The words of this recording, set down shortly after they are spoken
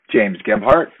James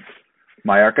Gebhart,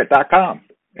 myarkit.com,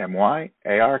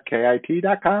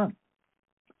 myarkit.com.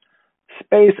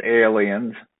 Space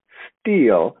aliens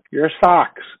steal your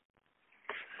socks.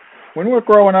 When we're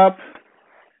growing up,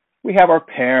 we have our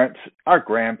parents, our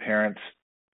grandparents.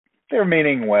 They're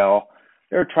meaning well.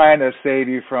 They're trying to save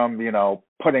you from,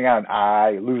 putting out an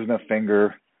eye, losing a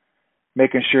finger,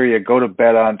 making sure you go to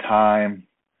bed on time,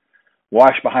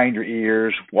 wash behind your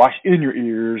ears, wash in your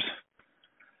ears.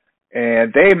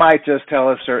 And they might just tell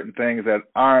us certain things that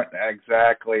aren't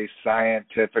exactly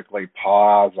scientifically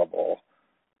plausible,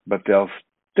 but they'll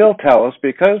still tell us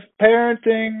because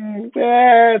parenting,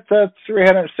 it's a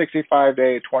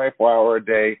 365-day,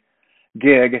 24-hour-a-day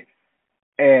gig.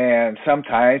 And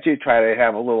sometimes you try to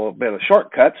have a little bit of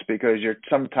shortcuts because you're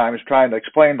sometimes trying to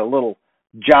explain to little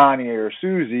Johnny or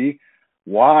Susie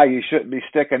why you shouldn't be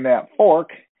sticking that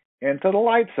fork into the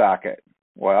light socket.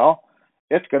 Well,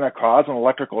 it's going to cause an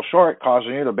electrical short,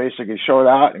 causing you to basically short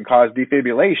out and cause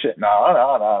defibrillation.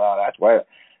 No. That's why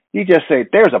you just say,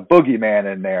 there's a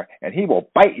boogeyman in there, and he will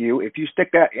bite you if you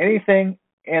stick anything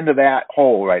into that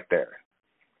hole right there.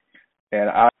 And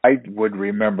I would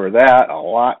remember that a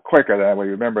lot quicker than I would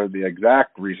remember the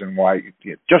exact reason why you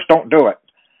just don't do it.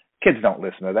 Kids don't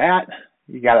listen to that.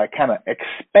 You got to kind of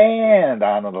expand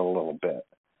on it a little bit.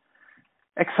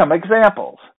 Like some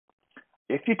examples.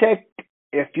 If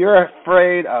you're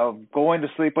afraid of going to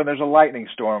sleep when there's a lightning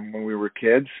storm when we were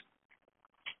kids,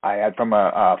 I had from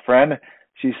a friend,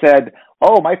 she said,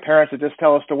 my parents would just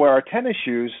tell us to wear our tennis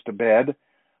shoes to bed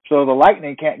so the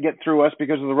lightning can't get through us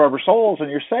because of the rubber soles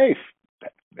and you're safe.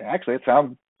 Actually, it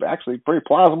sounds pretty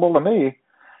plausible to me.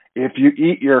 If you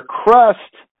eat your crust,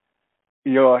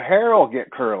 your hair will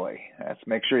get curly. That's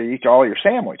make sure you eat all your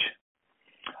sandwich.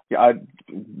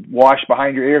 Wash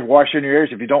behind your ears, wash in your ears.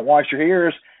 If you don't wash your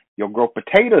ears, you'll grow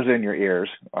potatoes in your ears.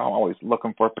 I'm always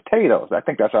looking for potatoes. I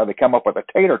think that's how they come up with a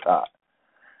tater tot.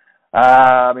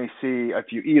 Let me see.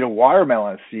 If you eat a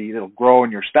watermelon seed, it'll grow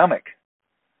in your stomach.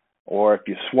 Or if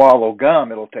you swallow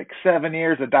gum, it'll take 7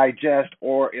 years to digest,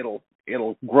 or it'll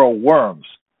grow worms.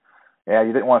 Yeah,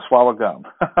 you didn't want to swallow gum.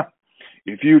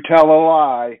 If you tell a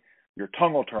lie, your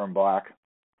tongue will turn black.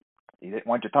 You didn't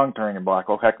want your tongue turning black.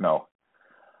 Oh, heck no.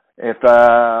 If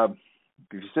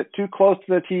you sit too close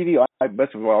to the TV,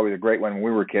 this was always a great one when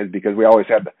we were kids because we always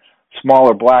had the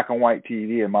smaller black and white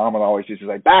TV, and Mom would always used to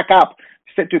say, back up.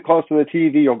 Sit too close to the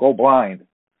TV, you'll go blind.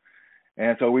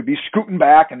 And so we'd be scooting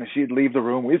back, and she'd leave the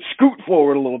room. We'd scoot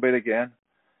forward a little bit again.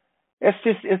 It's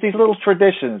these little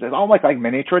traditions. It's almost like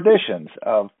mini traditions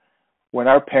of when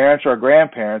our parents or our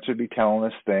grandparents would be telling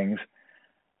us things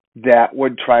that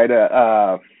would try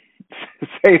to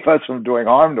save us from doing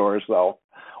harm to ourselves,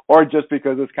 or just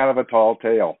because it's kind of a tall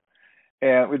tale.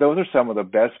 And those are some of the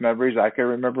best memories I can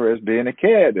remember as being a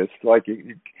kid. It's like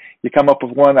you come up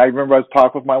with one. I remember I was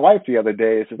talking with my wife the other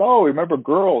day. I said, remember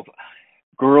girls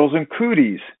and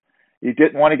cooties. You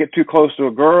didn't want to get too close to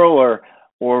a girl or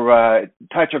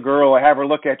touch a girl or have her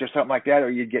look at you or something like that, or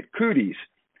you'd get cooties.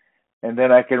 And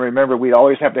then I can remember we'd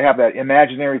always have to have that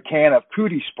imaginary can of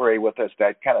cootie spray with us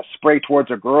that kind of spray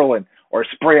towards a girl or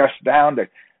spray us down to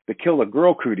kill the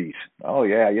girl cooties. Oh,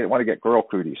 yeah, you didn't want to get girl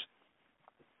cooties.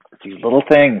 It's these little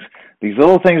things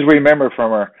we remember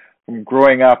from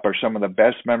growing up are some of the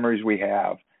best memories we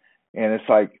have. And it's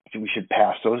like we should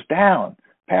pass those down.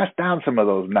 Pass down some of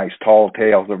those nice tall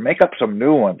tales or make up some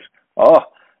new ones. Oh,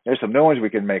 there's some new ones we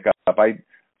can make up. I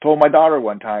told my daughter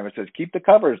one time, I said, keep the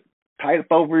covers tied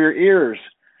up over your ears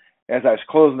as I was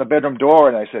closing the bedroom door,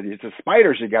 and I said, it's the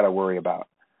spiders you got to worry about.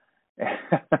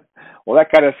 Well,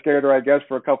 that kind of scared her, I guess,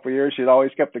 for a couple of years. She'd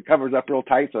always kept the covers up real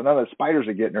tight so none of the spiders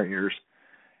would get in her ears.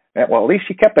 And, well, at least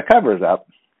she kept the covers up.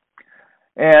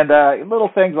 And little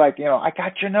things like, I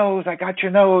got your nose,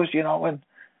 and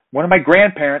one of my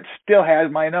grandparents still has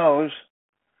my nose.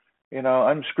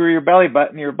 Unscrew your belly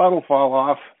button, your butt will fall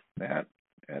off. That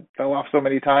fell off so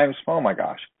many times. Oh, my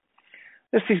gosh.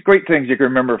 There's these great things you can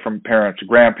remember from parents,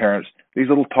 grandparents, these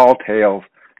little tall tales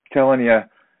telling you.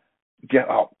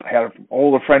 I had an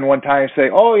older friend one time say,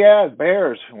 yeah,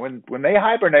 bears, when they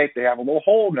hibernate, they have a little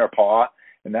hole in their paw,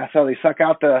 and that's how they suck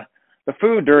out the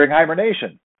food during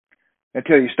hibernation.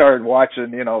 Until you started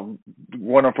watching,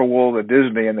 Wonderful World of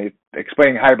Disney, and they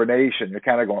explain hibernation. You're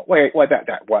kind of going, wait, what?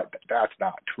 That's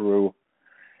not true.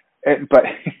 But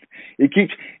it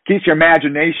keeps your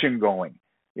imagination going.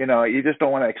 You just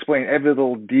don't want to explain every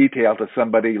little detail to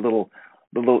somebody.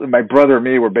 My brother and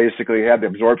me were basically had the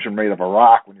absorption rate of a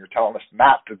rock when you're telling us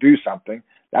not to do something.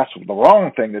 That's the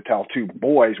wrong thing to tell two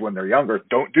boys when they're younger.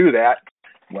 Don't do that.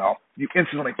 Well, you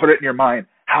instantly put it in your mind.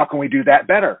 How can we do that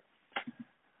better?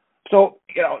 So,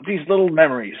 these little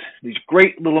memories, these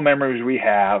great little memories we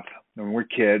have when we're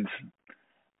kids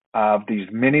of these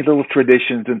many little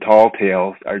traditions and tall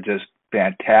tales are just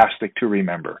fantastic to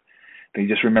remember. You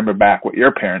just remember back what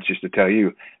your parents used to tell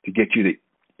you to get you to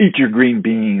eat your green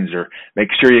beans, or make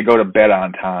sure you go to bed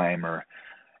on time, or,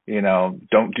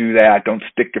 don't do that. Don't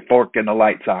stick your fork in the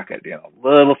light socket,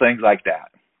 little things like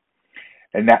that.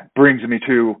 And that brings me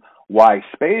to why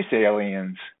space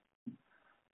aliens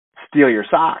steal your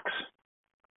socks.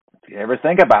 If you ever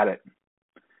think about it,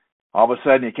 all of a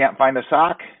sudden you can't find a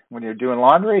sock when you're doing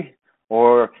laundry,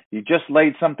 or you just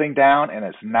laid something down and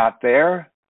it's not there,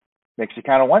 makes you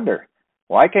kind of wonder.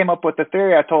 Well, I came up with the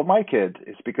theory I told my kids.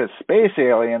 It's because space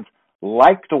aliens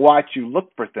like to watch you look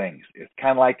for things. It's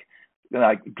kind of like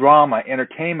drama,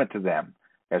 entertainment to them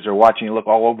as they're watching you look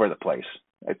all over the place.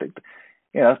 I think,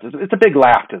 it's a big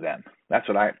laugh to them. That's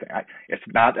what I think. It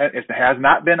has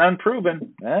not been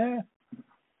unproven.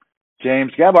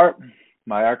 James Gebhardt,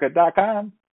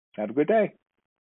 myarca.com. Have a good day.